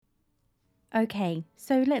Okay,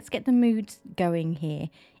 so let's get the mood going here.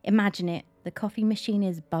 Imagine it. The coffee machine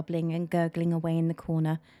is bubbling and gurgling away in the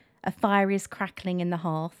corner. A fire is crackling in the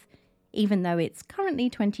hearth, even though it's currently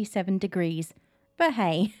 27 degrees. But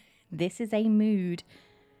hey, this is a mood.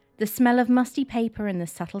 The smell of musty paper and the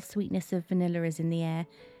subtle sweetness of vanilla is in the air,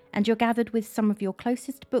 and you're gathered with some of your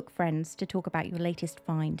closest book friends to talk about your latest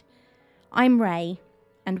find. I'm Ray,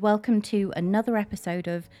 and welcome to another episode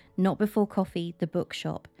of Not Before Coffee, the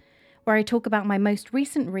Bookshop, where I talk about my most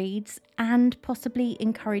recent reads and possibly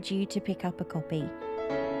encourage you to pick up a copy.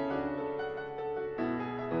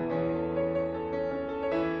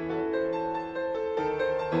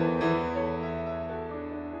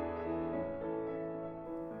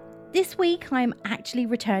 This week I'm actually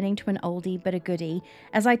returning to an oldie but a goodie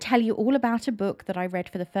as I tell you all about a book that I read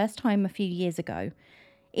for the first time a few years ago.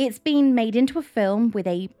 It's been made into a film with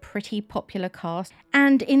a pretty popular cast,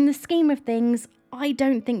 and in the scheme of things, I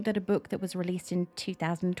don't think that a book that was released in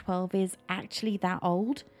 2012 is actually that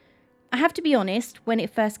old. I have to be honest, when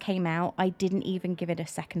it first came out, I didn't even give it a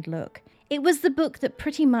second look. It was the book that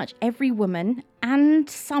pretty much every woman, and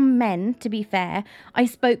some men, to be fair, I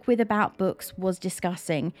spoke with about books was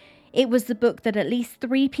discussing. It was the book that at least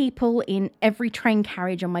 3 people in every train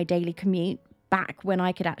carriage on my daily commute, back when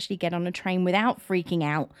I could actually get on a train without freaking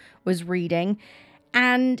out, was reading,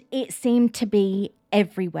 and it seemed to be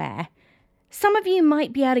everywhere. Some of you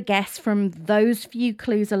might be able to guess from those few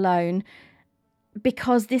clues alone,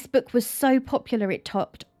 because this book was so popular it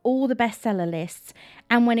topped all the bestseller lists,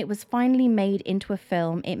 and when it was finally made into a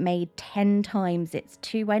film, it made 10 times its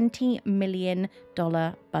 $20 million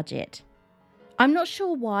budget. I'm not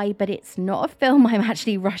sure why, but it's not a film I'm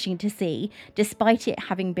actually rushing to see, despite it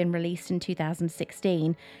having been released in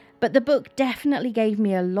 2016. But the book definitely gave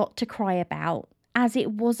me a lot to cry about, as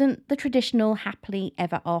it wasn't the traditional happily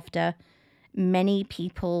ever after many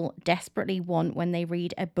people desperately want when they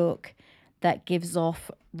read a book that gives off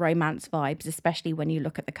romance vibes, especially when you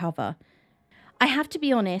look at the cover. I have to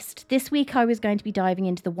be honest, this week I was going to be diving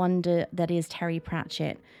into the wonder that is Terry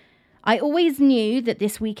Pratchett. I always knew that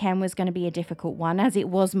this weekend was going to be a difficult one, as it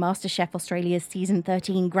was MasterChef Australia's season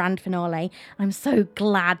 13 grand finale. I'm so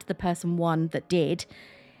glad the person won that did.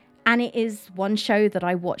 And it is one show that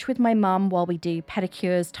I watch with my mum while we do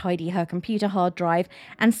pedicures, tidy her computer hard drive,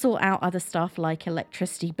 and sort out other stuff like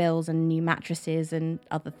electricity bills and new mattresses and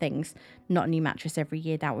other things. Not a new mattress every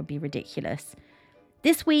year, that would be ridiculous.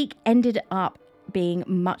 This week ended up being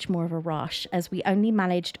much more of a rush, as we only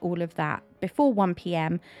managed all of that before 1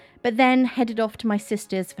 p.m, but then headed off to my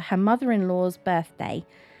sister's for her mother-in-law's birthday,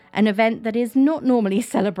 an event that is not normally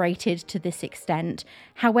celebrated to this extent.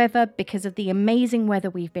 However, because of the amazing weather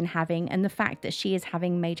we've been having and the fact that she is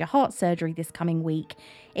having major heart surgery this coming week,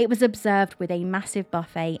 it was observed with a massive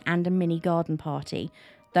buffet and a mini garden party,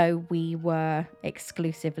 though we were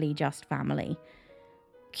exclusively just family.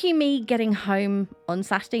 Cue me getting home on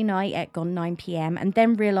Saturday night at gone 9 p.m. and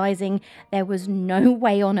then realising there was no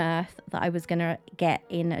way on earth that I was going to get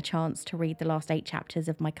in a chance to read the last 8 chapters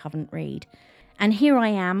of my Covenant read. And here I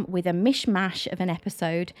am with a mishmash of an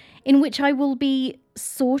episode in which I will be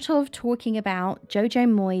sort of talking about Jojo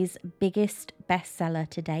Moyes' biggest bestseller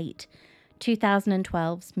to date,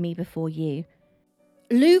 2012's Me Before You.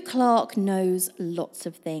 Lou Clark knows lots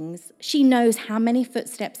of things. She knows how many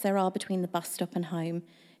footsteps there are between the bus stop and home.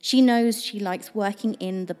 She knows she likes working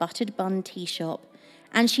in the buttered bun tea shop.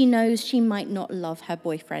 And she knows she might not love her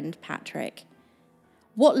boyfriend, Patrick.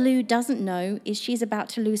 What Lou doesn't know is she's about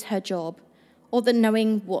to lose her job, or that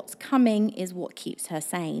knowing what's coming is what keeps her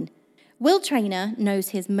sane. Will Traynor knows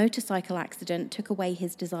his motorcycle accident took away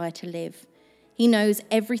his desire to live. He knows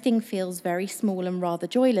everything feels very small and rather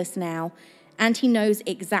joyless now, and he knows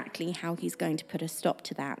exactly how he's going to put a stop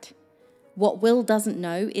to that. What Will doesn't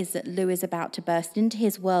know is that Lou is about to burst into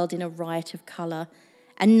his world in a riot of colour,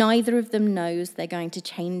 and neither of them knows they're going to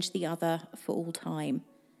change the other for all time.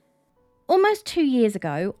 Almost 2 years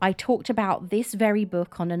ago, I talked about this very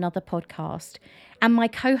book on another podcast, and my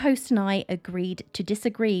co-host and I agreed to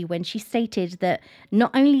disagree when she stated that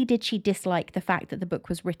not only did she dislike the fact that the book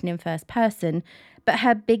was written in first person, but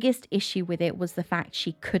her biggest issue with it was the fact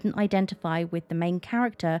she couldn't identify with the main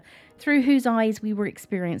character through whose eyes we were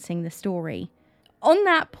experiencing the story. On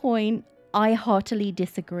that point, I heartily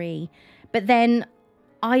disagree, but then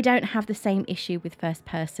I don't have the same issue with first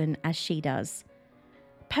person as she does.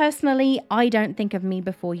 Personally, I don't think of Me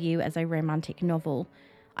Before You as a romantic novel.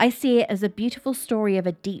 I see it as a beautiful story of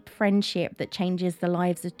a deep friendship that changes the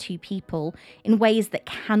lives of 2 people in ways that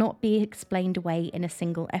cannot be explained away in a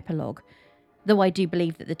single epilogue, though I do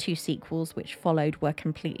believe that the 2 sequels which followed were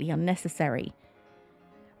completely unnecessary.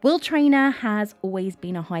 Will Traynor has always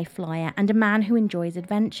been a high flyer and a man who enjoys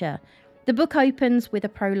adventure. The book opens with a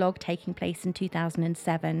prologue taking place in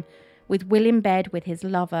 2007, with Will in bed with his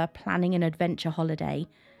lover planning an adventure holiday.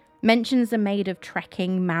 Mentions are made of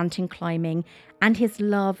trekking, mountain climbing, and his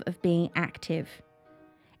love of being active.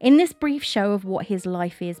 In this brief show of what his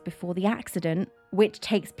life is before the accident, which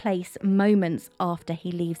takes place moments after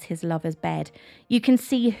he leaves his lover's bed, you can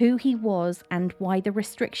see who he was and why the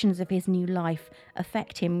restrictions of his new life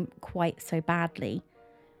affect him quite so badly.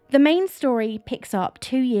 The main story picks up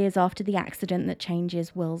 2 years after the accident that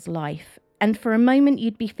changes Will's life, and for a moment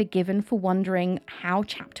you'd be forgiven for wondering how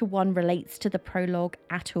Chapter 1 relates to the prologue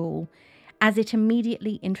at all, as it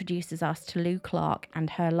immediately introduces us to Lou Clark and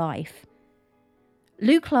her life.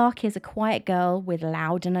 Lou Clark is a quiet girl with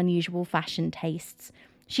loud and unusual fashion tastes.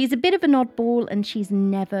 She's a bit of an oddball and she's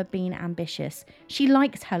never been ambitious. She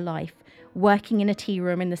likes her life, working in a tea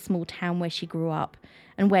room in the small town where she grew up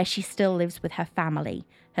and where she still lives with her family,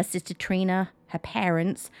 her sister Trina, her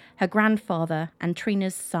parents, her grandfather, and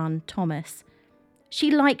Trina's son, Thomas. She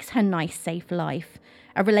likes her nice, safe life,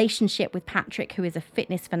 a relationship with Patrick, who is a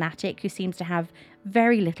fitness fanatic who seems to have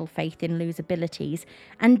very little faith in Lou's abilities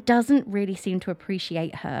and doesn't really seem to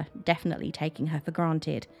appreciate her, definitely taking her for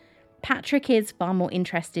granted. Patrick is far more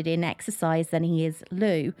interested in exercise than he is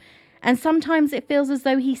Lou, and sometimes it feels as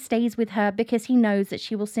though he stays with her because he knows that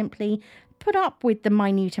she will simply put up with the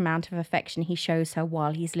minute amount of affection he shows her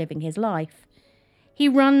while he's living his life. He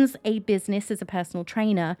runs a business as a personal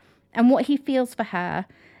trainer, and what he feels for her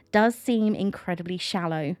does seem incredibly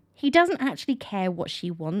shallow. He doesn't actually care what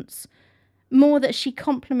she wants, more that she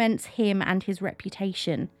compliments him and his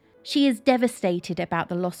reputation. She is devastated about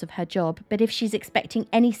the loss of her job, but if she's expecting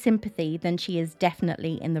any sympathy, then she is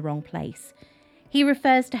definitely in the wrong place. He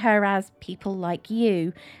refers to her as people like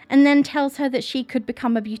you, and then tells her that she could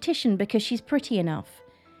become a beautician because she's pretty enough.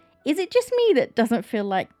 Is it just me that doesn't feel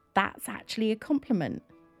like that's actually a compliment?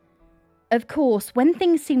 Of course, when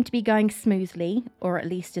things seem to be going smoothly, or at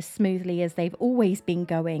least as smoothly as they've always been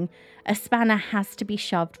going, a spanner has to be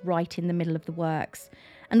shoved right in the middle of the works.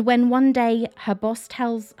 And when one day her boss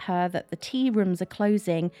tells her that the tea rooms are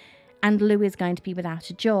closing and Lou is going to be without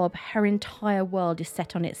a job, her entire world is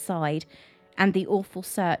set on its side, and the awful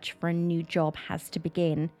search for a new job has to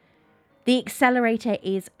begin. The accelerator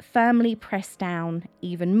is firmly pressed down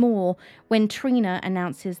even more when Trina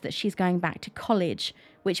announces that she's going back to college,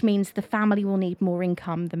 which means the family will need more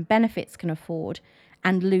income than benefits can afford,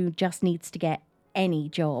 and Lou just needs to get any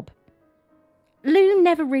job. Lou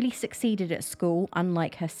never really succeeded at school,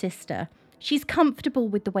 unlike her sister. She's comfortable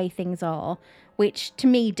with the way things are, which to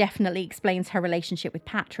me definitely explains her relationship with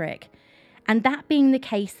Patrick. And that being the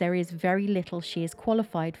case, there is very little she is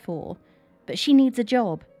qualified for. But she needs a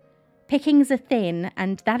job. Pickings are thin,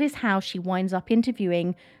 and that is how she winds up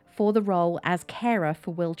interviewing for the role as carer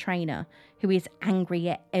for Will Traynor, who is angry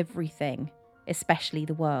at everything, especially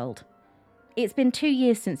the world. It's been 2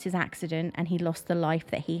 years since his accident, and he lost the life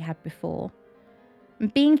that he had before.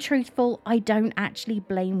 And being truthful, I don't actually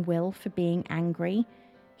blame Will for being angry.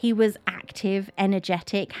 He was active,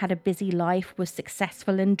 energetic, had a busy life, was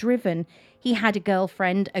successful and driven. He had a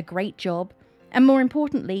girlfriend, a great job, and more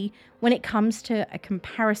importantly, when it comes to a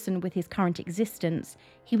comparison with his current existence,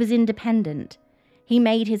 he was independent. He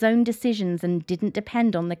made his own decisions and didn't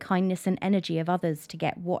depend on the kindness and energy of others to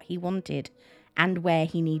get what he wanted and where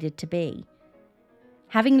he needed to be.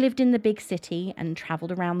 Having lived in the big city and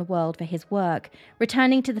travelled around the world for his work,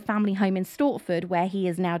 returning to the family home in Stortford, where he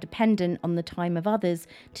is now dependent on the time of others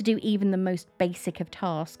to do even the most basic of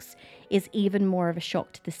tasks, is even more of a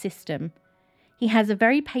shock to the system. He has a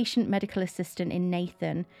very patient medical assistant in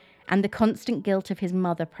Nathan, and the constant guilt of his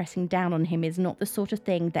mother pressing down on him is not the sort of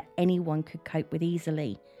thing that anyone could cope with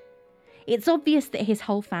easily. It's obvious that his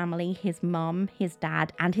whole family, his mum, his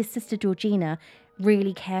dad, and his sister Georgina,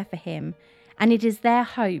 really care for him, and it is their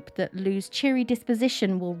hope that Lou's cheery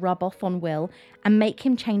disposition will rub off on Will and make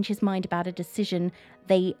him change his mind about a decision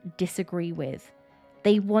they disagree with.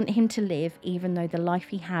 They want him to live, even though the life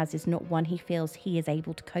he has is not one he feels he is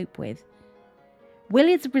able to cope with. Will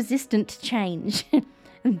is resistant to change,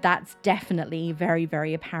 and that's definitely very,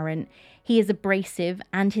 very apparent. He is abrasive,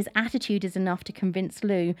 and his attitude is enough to convince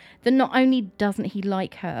Lou that not only doesn't he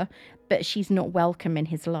like her, but she's not welcome in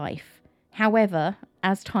his life. However,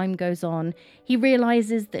 as time goes on, he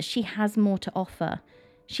realises that she has more to offer.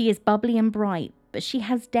 She is bubbly and bright, but she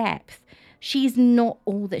has depth. She's not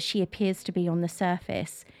all that she appears to be on the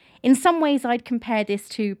surface. In some ways, I'd compare this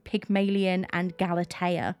to Pygmalion and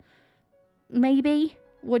Galatea. Maybe?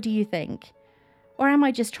 What do you think? Or am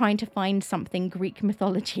I just trying to find something Greek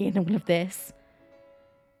mythology in all of this?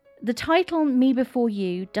 The title, Me Before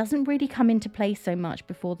You, doesn't really come into play so much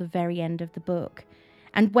before the very end of the book.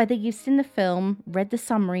 And whether you've seen the film, read the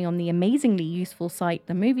summary on the amazingly useful site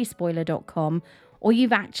themoviespoiler.com, or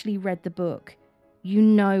you've actually read the book, you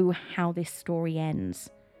know how this story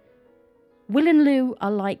ends. Will and Lou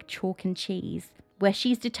are like chalk and cheese, where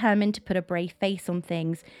she's determined to put a brave face on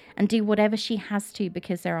things and do whatever she has to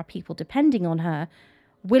because there are people depending on her.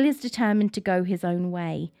 Will is determined to go his own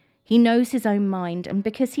way. He knows his own mind, and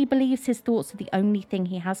because he believes his thoughts are the only thing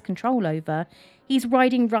he has control over, he's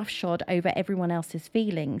riding roughshod over everyone else's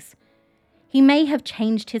feelings. He may have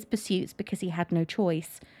changed his pursuits because he had no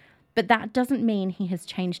choice, but that doesn't mean he has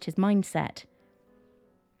changed his mindset.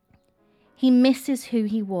 He misses who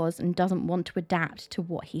he was and doesn't want to adapt to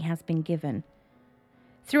what he has been given.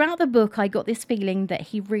 Throughout the book, I got this feeling that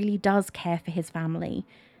he really does care for his family.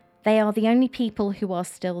 They are the only people who are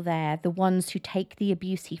still there, the ones who take the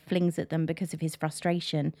abuse he flings at them because of his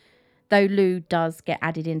frustration, though Lou does get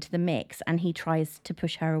added into the mix and he tries to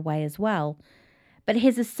push her away as well. But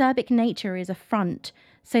his acerbic nature is a front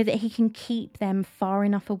so that he can keep them far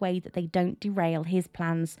enough away that they don't derail his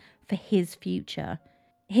plans for his future.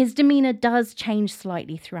 His demeanour does change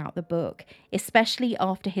slightly throughout the book, especially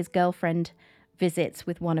after his girlfriend visits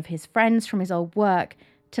with one of his friends from his old work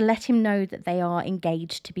to let him know that they are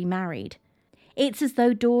engaged to be married. It's as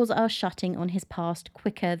though doors are shutting on his past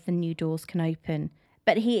quicker than new doors can open.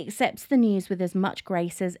 But he accepts the news with as much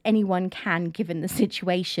grace as anyone can given the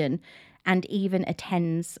situation, and even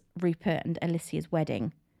attends Rupert and Alicia's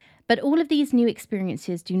wedding. But all of these new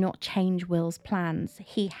experiences do not change Will's plans.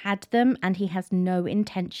 He had them and he has no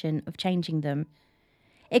intention of changing them.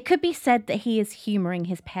 It could be said that he is humouring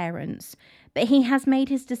his parents, but he has made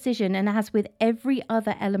his decision, and as with every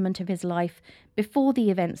other element of his life before the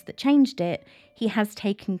events that changed it, he has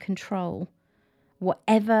taken control.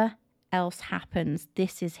 Whatever else happens,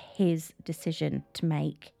 this is his decision to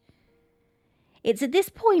make. It's at this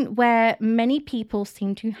point where many people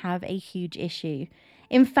seem to have a huge issue.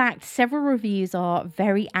 In fact, several reviews are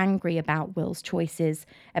very angry about Will's choices,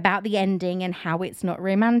 about the ending and how it's not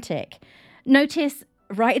romantic. Notice,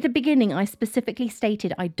 right at the beginning, I specifically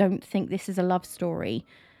stated I don't think this is a love story.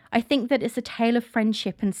 I think that it's a tale of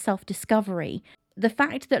friendship and self-discovery. The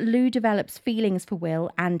fact that Lou develops feelings for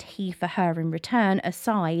Will and he for her in return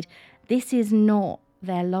aside, this is not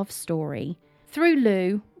their love story. Through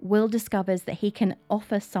Lou, Will discovers that he can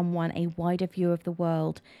offer someone a wider view of the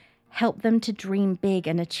world, help them to dream big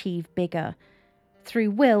and achieve bigger.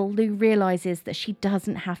 Through Will, Lou realises that she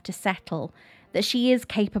doesn't have to settle, that she is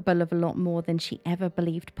capable of a lot more than she ever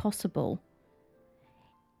believed possible.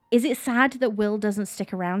 Is it sad that Will doesn't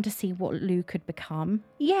stick around to see what Lou could become?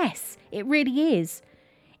 Yes, it really is.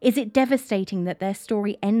 Is it devastating that their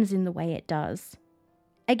story ends in the way it does?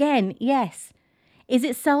 Again, yes. Is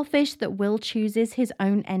it selfish that Will chooses his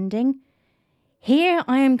own ending? Here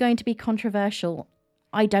I am going to be controversial.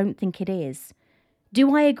 I don't think it is.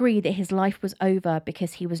 Do I agree that his life was over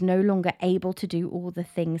because he was no longer able to do all the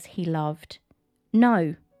things he loved?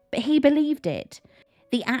 No, but he believed it.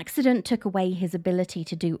 The accident took away his ability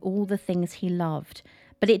to do all the things he loved,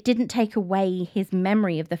 but it didn't take away his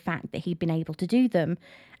memory of the fact that he'd been able to do them,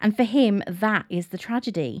 and for him, that is the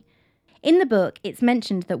tragedy. In the book, it's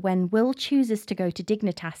mentioned that when Will chooses to go to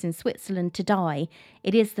Dignitas in Switzerland to die,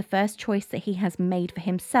 it is the first choice that he has made for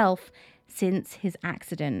himself since his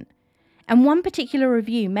accident. And one particular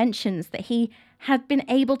review mentions that he had been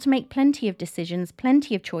able to make plenty of decisions,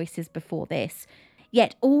 plenty of choices before this,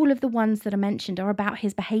 yet all of the ones that are mentioned are about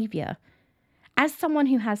his behaviour. As someone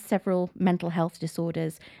who has several mental health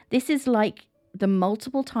disorders, this is like the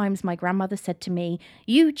multiple times my grandmother said to me,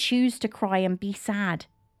 "You choose to cry and be sad."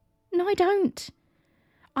 No, I don't.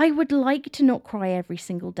 I would like to not cry every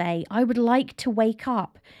single day. I would like to wake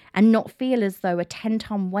up and not feel as though a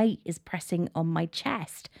 10-ton weight is pressing on my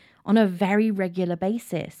chest on a very regular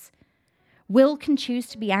basis. Will can choose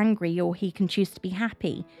to be angry or he can choose to be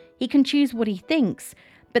happy. He can choose what he thinks,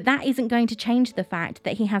 but that isn't going to change the fact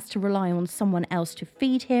that he has to rely on someone else to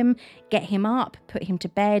feed him, get him up, put him to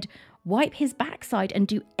bed, wipe his backside and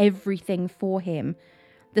do everything for him.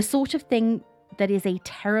 The sort of thing that is a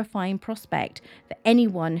terrifying prospect for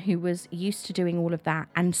anyone who was used to doing all of that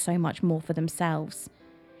and so much more for themselves.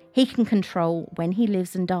 He can control when he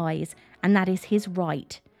lives and dies, and that is his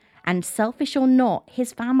right. And selfish or not,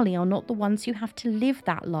 his family are not the ones who have to live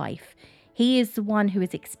that life. He is the one who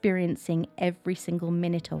is experiencing every single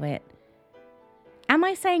minute of it. Am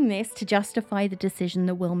I saying this to justify the decision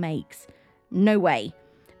that Will makes? No way.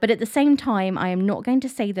 But at the same time, I am not going to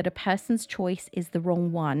say that a person's choice is the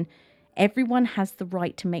wrong one. Everyone has the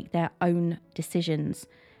right to make their own decisions.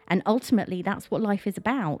 And ultimately, that's what life is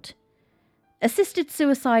about. Assisted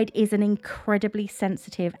suicide is an incredibly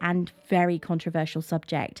sensitive and very controversial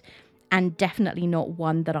subject, and definitely not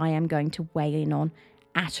one that I am going to weigh in on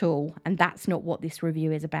at all. And that's not what this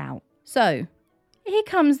review is about. So, here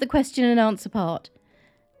comes the question and answer part.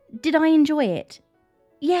 Did I enjoy it?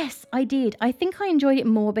 Yes, I did. I think I enjoyed it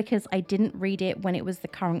more because I didn't read it when it was the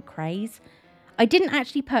current craze. I didn't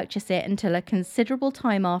actually purchase it until a considerable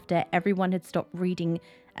time after everyone had stopped reading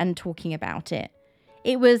and talking about it.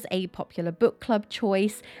 It was a popular book club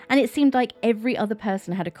choice, and it seemed like every other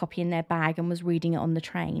person had a copy in their bag and was reading it on the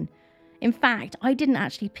train. In fact, I didn't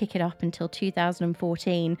actually pick it up until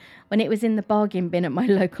 2014 when it was in the bargain bin at my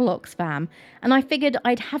local Oxfam, and I figured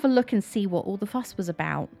I'd have a look and see what all the fuss was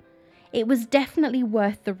about. It was definitely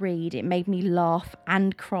worth the read. It made me laugh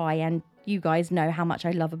and cry, and you guys know how much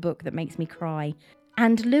I love a book that makes me cry.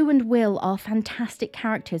 And Lou and Will are fantastic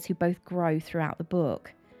characters who both grow throughout the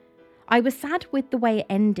book. I was sad with the way it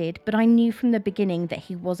ended, but I knew from the beginning that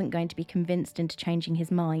he wasn't going to be convinced into changing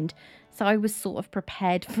his mind, so I was sort of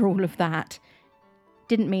prepared for all of that.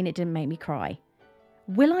 Didn't mean it didn't make me cry.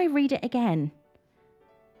 Will I read it again?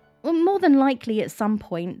 Well, more than likely at some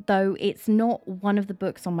point, though it's not one of the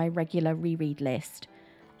books on my regular reread list.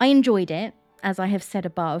 I enjoyed it, as I have said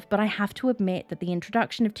above, but I have to admit that the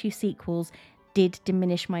introduction of 2 sequels did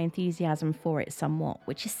diminish my enthusiasm for it somewhat,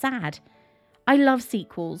 which is sad. I love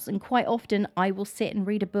sequels, and quite often I will sit and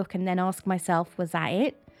read a book and then ask myself, was that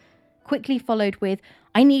it? Quickly followed with,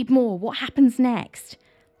 I need more, what happens next?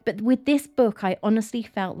 But with this book, I honestly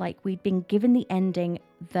felt like we'd been given the ending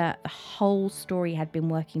that the whole story had been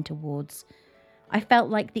working towards. I felt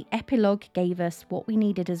like the epilogue gave us what we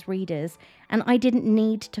needed as readers, and I didn't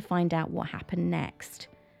need to find out what happened next.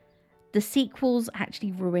 The sequels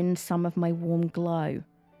actually ruined some of my warm glow.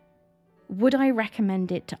 Would I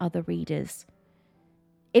recommend it to other readers?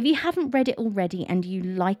 If you haven't read it already and you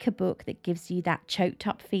like a book that gives you that choked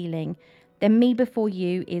up feeling, then Me Before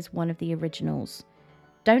You is one of the originals.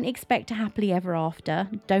 Don't expect a happily ever after,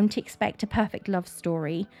 don't expect a perfect love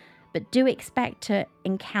story, but do expect to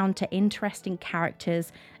encounter interesting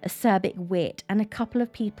characters, acerbic wit, and a couple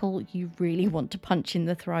of people you really want to punch in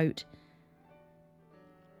the throat.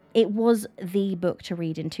 It was the book to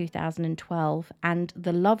read in 2012 and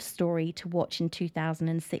the love story to watch in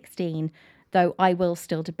 2016, though I will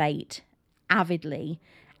still debate avidly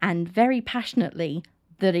and very passionately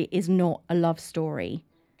that it is not a love story.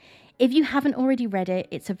 If you haven't already read it,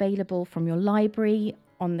 it's available from your library,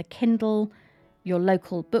 on the Kindle, your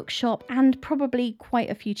local bookshop, and probably quite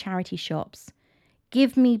a few charity shops.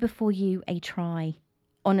 Give Me Before You a try.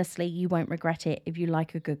 Honestly, you won't regret it if you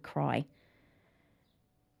like a good cry.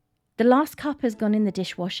 The last cup has gone in the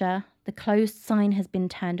dishwasher, the closed sign has been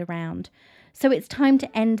turned around, so it's time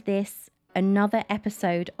to end this, another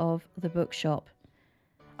episode of The Bookshop.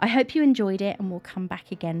 I hope you enjoyed it and will come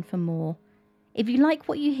back again for more. If you like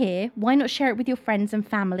what you hear, why not share it with your friends and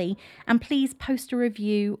family, and please post a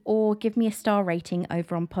review or give me a star rating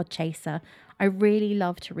over on Podchaser. I really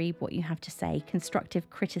love to read what you have to say. Constructive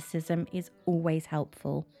criticism is always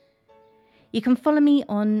helpful. You can follow me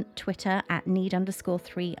on Twitter at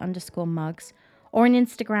need_3_mugs or on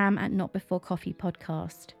Instagram at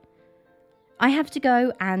NotBeforeCoffeePodcast. I have to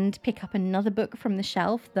go and pick up another book from the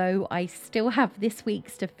shelf, though I still have this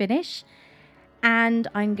week's to finish, and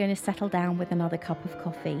I'm going to settle down with another cup of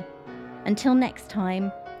coffee. Until next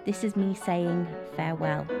time, this is me saying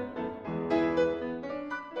farewell.